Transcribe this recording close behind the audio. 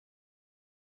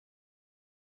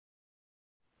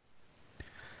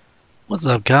What's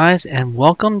up guys, and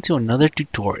welcome to another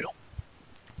tutorial.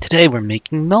 Today we're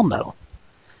making MelMetal.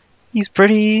 He's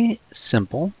pretty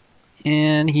simple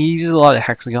and he uses a lot of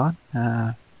hexagon.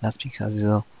 That's because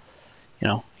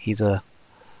he's a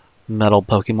metal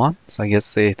Pokemon. So I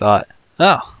guess they thought,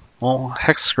 oh, well,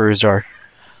 hex screws are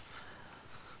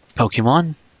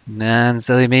Pokemon, and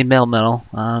so they made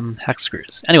MelMetal hex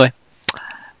screws. Anyway,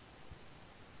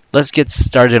 let's get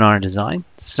started on our design.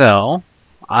 So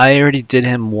I already did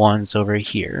him once over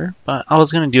here, but I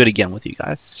was going to do it again with you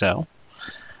guys. So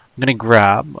I'm going to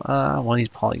grab one of these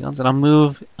polygons and I'll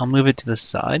move it to the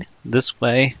side this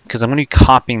way because I'm going to be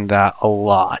copying that a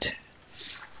lot.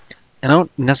 I don't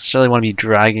necessarily want to be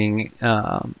dragging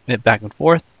it back and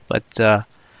forth, but so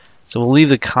we'll leave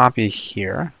the copy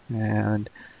here, and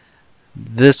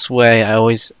this way I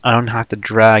don't have to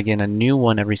drag in a new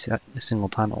one every single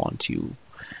time I want to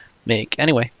make.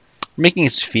 Anyway, we're making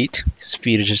his feet. His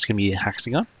feet is just going to be a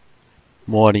hexagon.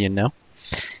 What do you know?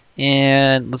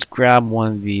 And let's grab one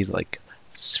of these like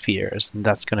spheres, and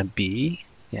that's going to be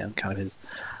kind of his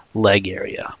leg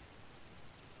area.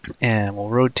 And we'll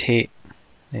rotate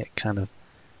it kind of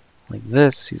like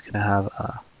this. He's going to have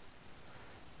a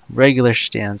regular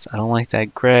stance. I don't like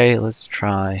that gray. Let's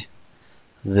try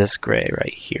this gray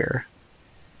right here.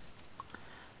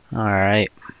 All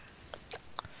right.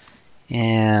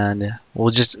 And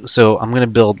so I'm going to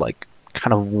build like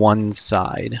kind of one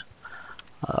side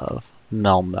of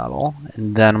MelMetal,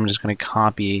 and then I'm just going to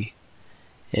copy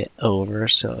it over.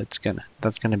 So that's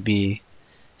going to be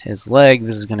his leg.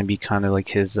 This is going to be kind of like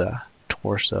his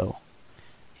torso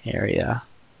area,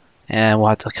 and we'll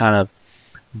have to kind of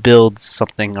build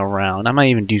something around. I might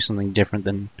even do something different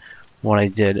than what I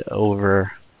did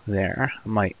over there.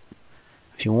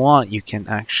 If you want, you can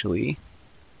actually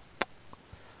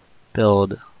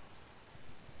build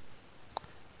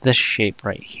this shape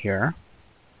right here.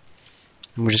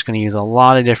 And we're just going to use a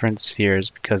lot of different spheres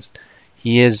because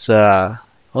he is, well,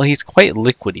 he's quite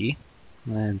liquidy.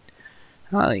 And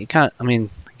you kind of, I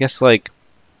guess like,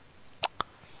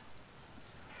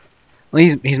 well,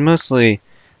 he's mostly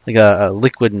like a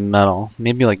liquid metal,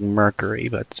 maybe like mercury,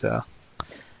 but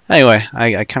anyway,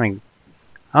 I don't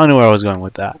know where I was going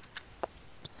with that.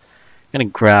 I'm going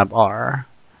to grab our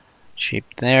shape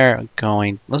there,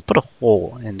 let's put a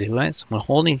hole into it. So I'm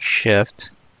holding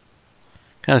shift,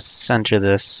 kind of center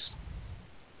this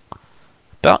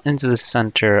about into the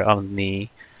center of the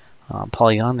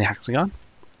polygon, the hexagon.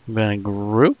 I'm going to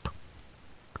group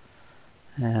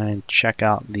and check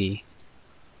out the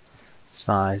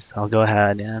size. I'll go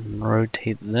ahead and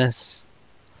rotate this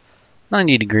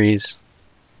 90 degrees,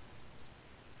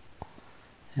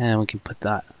 and we can put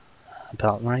that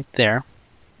about right there.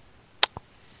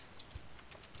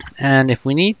 And if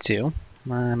we need to,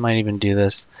 I might even do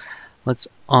this. Let's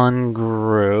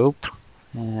ungroup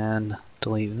and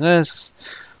delete this.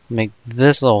 Make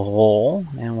this a hole,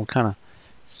 and we'll kind of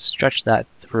stretch that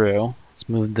through. Let's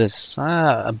move this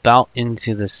about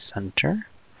into the center.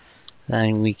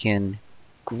 Then we can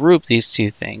group these two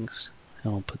things,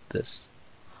 and we'll put this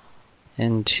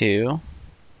into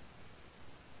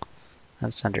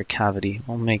that center cavity.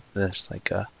 We'll make this like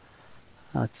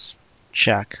let's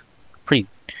check, pretty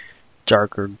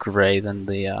darker gray than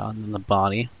the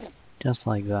body, just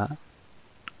like that.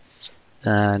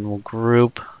 Then we'll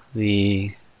group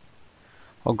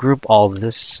I'll group all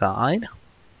this side,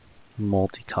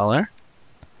 multicolor,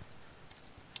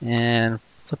 and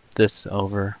flip this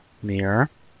over, mirror,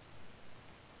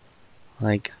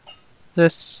 like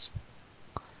this.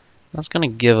 That's gonna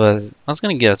give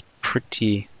us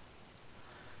pretty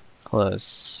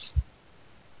close.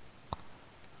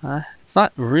 It's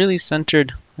not really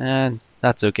centered, and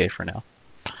that's okay for now.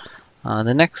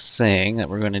 The next thing that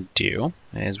we're going to do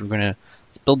is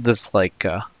let's build this like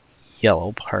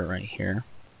yellow part right here.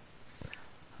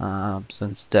 So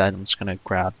instead, I'm just going to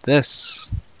grab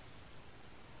this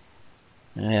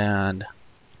and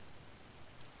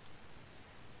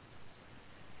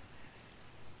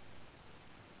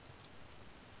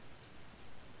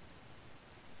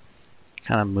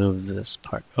kind of move this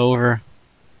part over.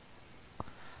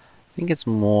 I think it's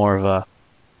more of a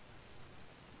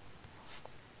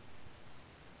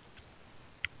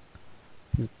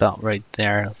it's about right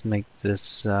there. Let's make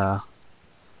this yellow.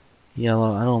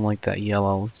 I don't like that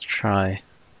yellow. Let's try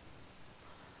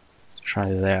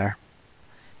there.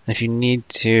 And if you need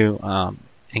to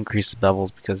increase the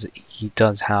bevels, because he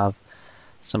does have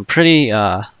some pretty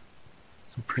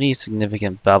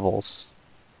significant bevels,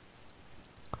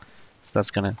 so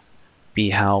that's gonna be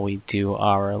how we do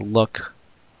our look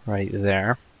right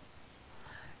there.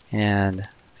 And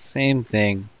same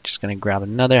thing, just gonna grab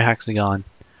another hexagon,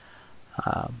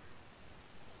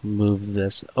 move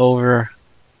this over.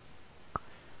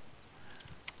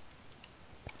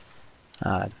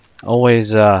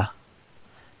 Always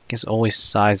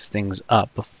size things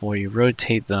up before you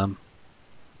rotate them,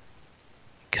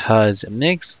 because it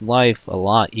makes life a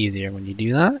lot easier when you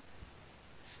do that.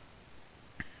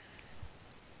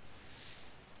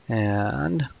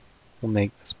 And we'll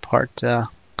make this part, this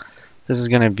is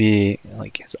going to be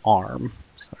like his arm,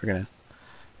 so we're going to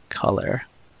color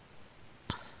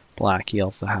black. He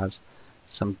also has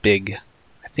some big,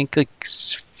 I think, like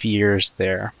spheres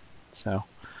there. So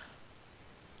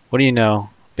what do you know,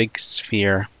 big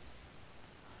sphere,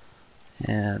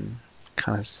 and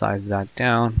kind of size that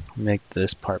down, make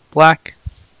this part black.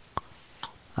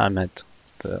 I meant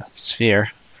the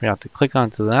sphere, forgot to click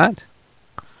onto that.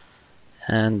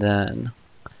 And then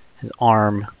his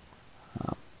arm,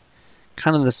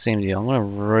 kind of the same deal. I'm going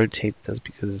to rotate this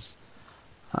because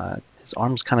his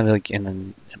arm's kind of like in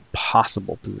an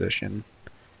impossible position.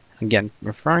 Again,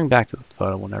 referring back to the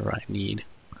photo whenever I need.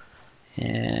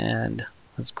 And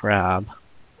let's grab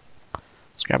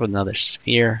another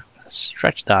sphere,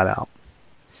 stretch that out.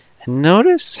 And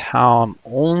notice how I'm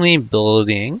only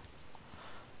building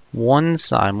one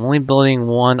side. I'm only building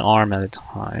one arm at a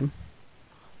time.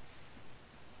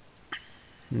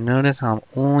 Notice how I'm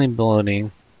only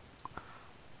building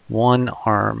one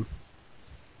arm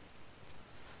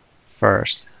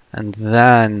first, and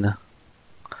then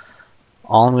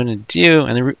all I'm going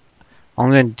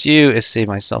to do is save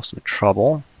myself some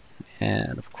trouble,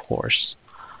 and of course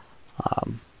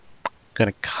I'm going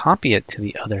to copy it to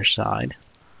the other side,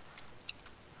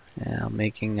 and I'm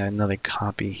making another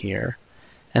copy here,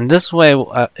 and this way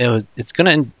it's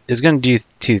going to do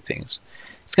two things.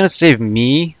 It's going to save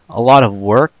me a lot of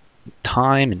work,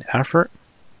 time, and effort.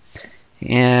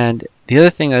 And the other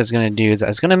thing that it's going to do is that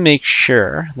it's going to make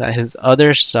sure that his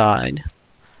other side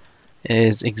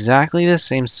is exactly the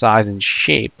same size and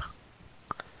shape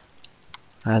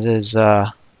as his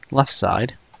left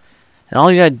side. And all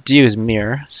you got to do is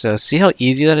mirror. So see how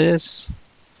easy that is?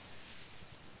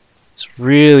 It's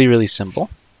really, really simple.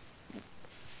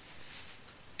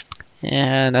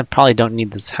 And I probably don't need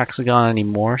this hexagon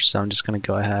anymore, so I'm just going to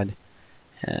go ahead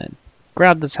and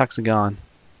grab this hexagon.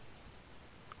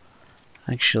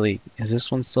 Actually, is this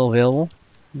one still available?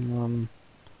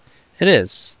 It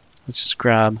is. Let's just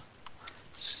grab,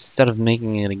 instead of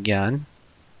making it again.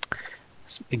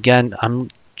 Again, I'm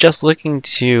just looking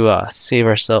to save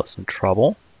ourselves some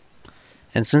trouble.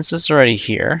 And since it's already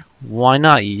here, why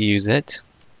not use it?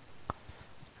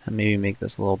 And maybe make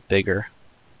this a little bigger.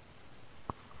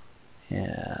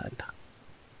 And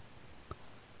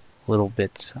a little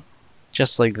bit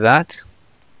just like that.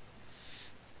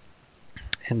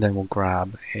 And then we'll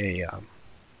grab a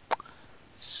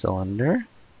cylinder,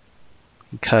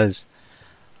 because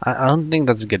I don't think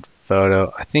that's a good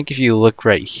photo. I think if you look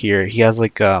right here, he has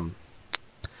like a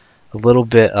little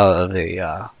bit of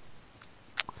a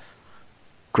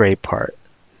gray part.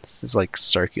 This is like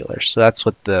circular, so that's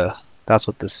what the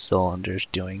cylinder is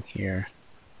doing here.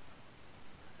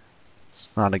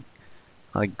 It's not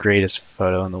the greatest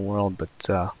photo in the world, but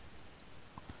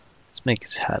let's make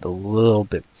his head a little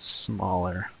bit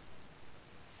smaller.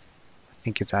 I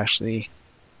think it's actually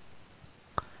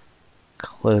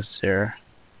closer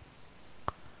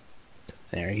to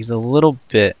there. He's a little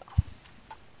bit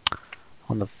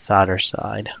on the fatter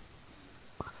side.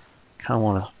 Kind of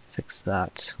want to fix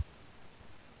that.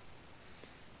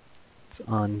 Let's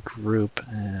ungroup,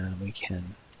 and we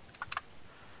can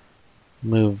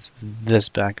move this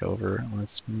back over.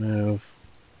 Let's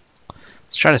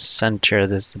try to center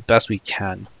this the best we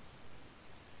can.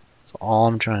 So all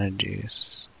I'm trying to do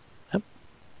is, yep,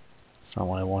 that's not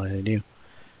what I wanted to do.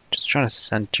 Just trying to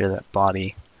center that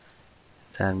body.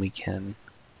 Then we can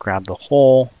grab the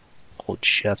hole, hold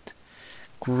shift,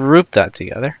 group that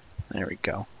together. There we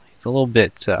go. It's a little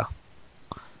bit on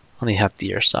the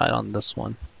heftier side on this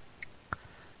one.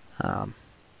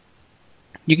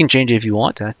 You can change it if you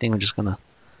want. I think I'm just gonna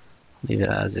leave it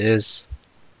as is,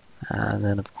 and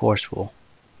then of course we'll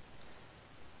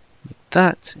make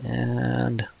that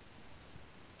and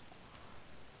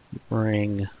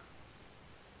bring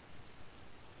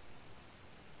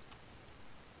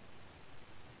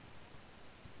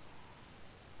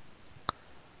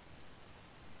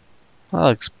that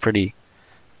looks pretty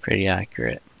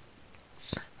accurate.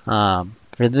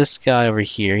 For this guy over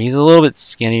here, he's a little bit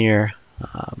skinnier.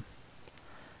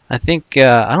 I think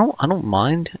I don't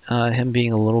mind him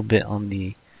being a little bit on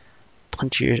the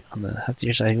punchier, on the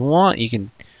heftier side. If you want, you can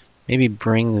maybe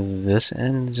bring this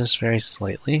in just very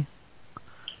slightly,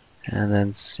 and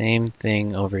then same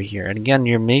thing over here. And again,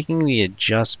 you're making the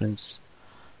adjustments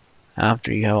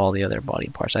after you have all the other body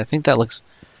parts. I think that looks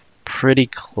pretty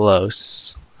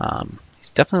close.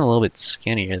 He's definitely a little bit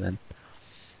skinnier than,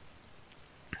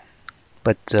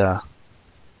 but I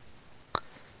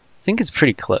think it's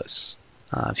pretty close.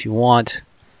 If you want,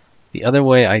 the other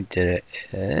way I did it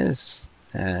is,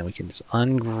 and we can just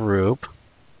ungroup,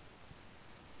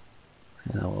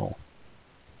 and we'll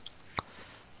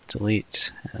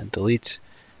delete and delete.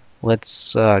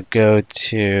 Let's go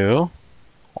to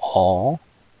all,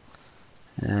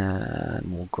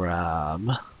 and we'll grab.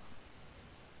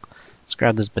 Let's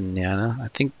grab this banana. I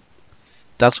think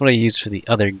that's what I used for the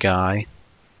other guy,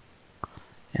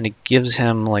 and it gives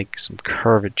him like some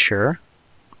curvature,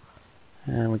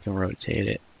 and we can rotate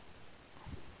it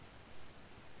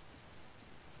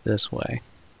this way.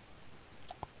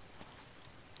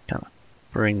 Kind of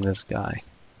bring this guy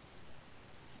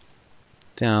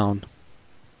down,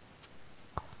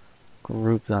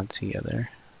 group that together,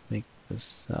 make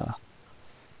this that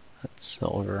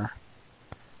silver,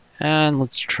 and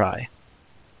let's try.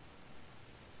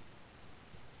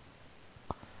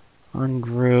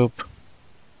 Ungroup.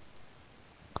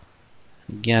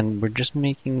 Again, we're just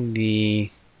making the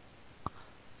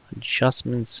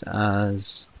adjustments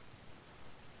as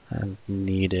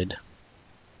needed.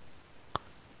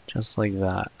 Just like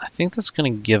that. I think that's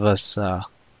going to give us a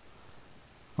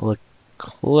look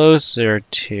closer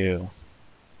to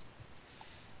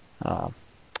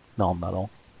MelMetal.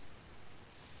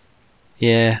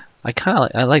 Yeah,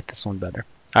 I like this one better.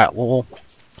 All right, well,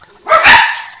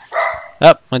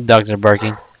 oh, my dogs are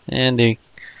barking, and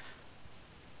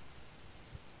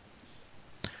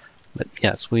but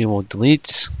yes, we will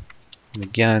delete. And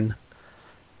again,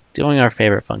 doing our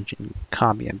favorite function,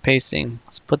 copy and pasting.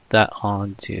 Let's put that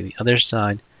onto the other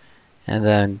side, and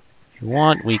then if you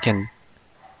want, we can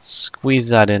squeeze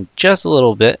that in just a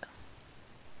little bit.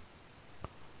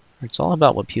 It's all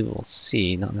about what people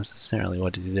see, not necessarily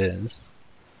what it is.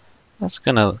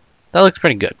 That looks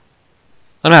pretty good.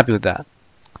 I'm happy with that.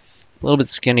 A little bit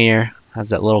skinnier, has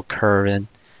that little curve in.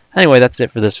 Anyway, that's it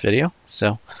for this video.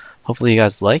 So hopefully you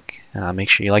guys like. Make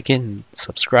sure you like it and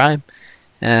subscribe.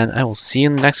 And I will see you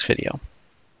in the next video.